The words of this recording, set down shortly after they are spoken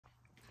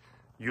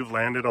You've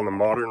landed on the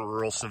Modern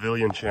Rural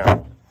Civilian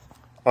channel.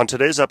 On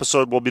today's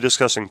episode, we'll be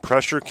discussing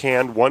pressure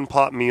canned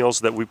one-pot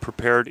meals that we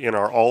prepared in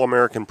our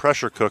All-American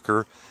pressure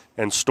cooker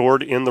and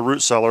stored in the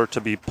root cellar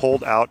to be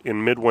pulled out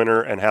in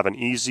midwinter and have an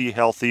easy,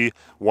 healthy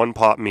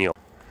one-pot meal.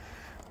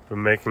 We're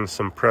making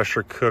some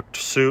pressure cooked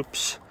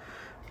soups.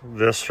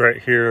 This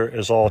right here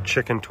is all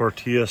chicken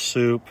tortilla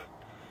soup,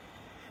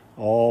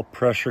 all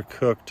pressure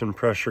cooked and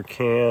pressure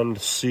canned,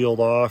 sealed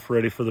off,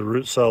 ready for the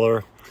root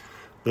cellar.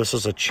 This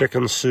is a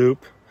chicken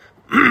soup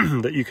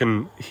that you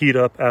can heat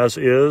up as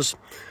is,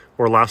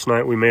 or last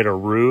night we made a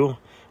roux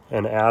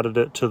and added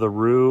it to the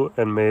roux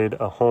and made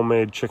a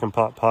homemade chicken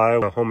pot pie,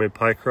 a homemade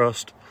pie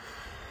crust.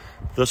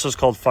 This is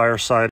called Fireside